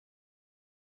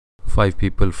5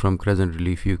 people from Crescent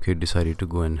Relief UK decided to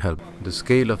go and help. The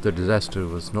scale of the disaster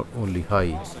was not only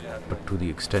high, but to the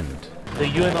extent. The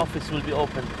UN office will be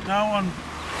open. Now on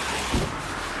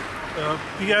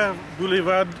Pierre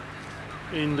Boulevard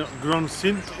in Grand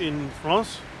Saint in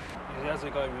France. He has a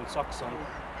guy with socks on.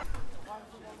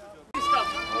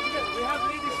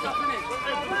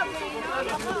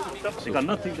 They got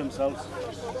nothing themselves,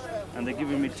 and they're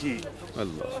giving me tea.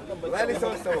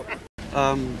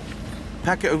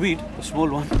 Packet of weed, a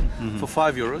small one, for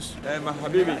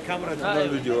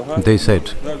 €5. They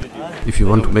said, if you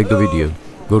want to make the video,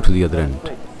 go to the other end.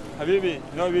 Habibi,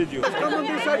 no video. Come on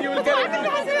this side, you will get it.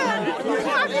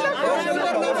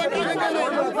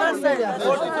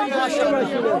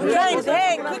 James,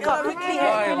 hey, quickly,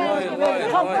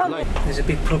 come. There's a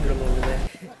big problem over there.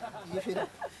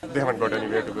 They haven't got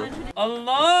anywhere to go. Allahu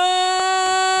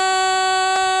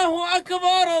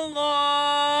Akbar, Allahu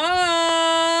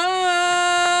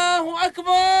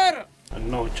Akbar. And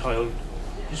no child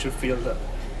should feel that,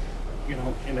 you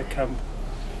know, in a camp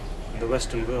in the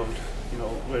Western world, you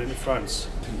know, we're in France. I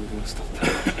think we're going to stop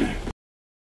that.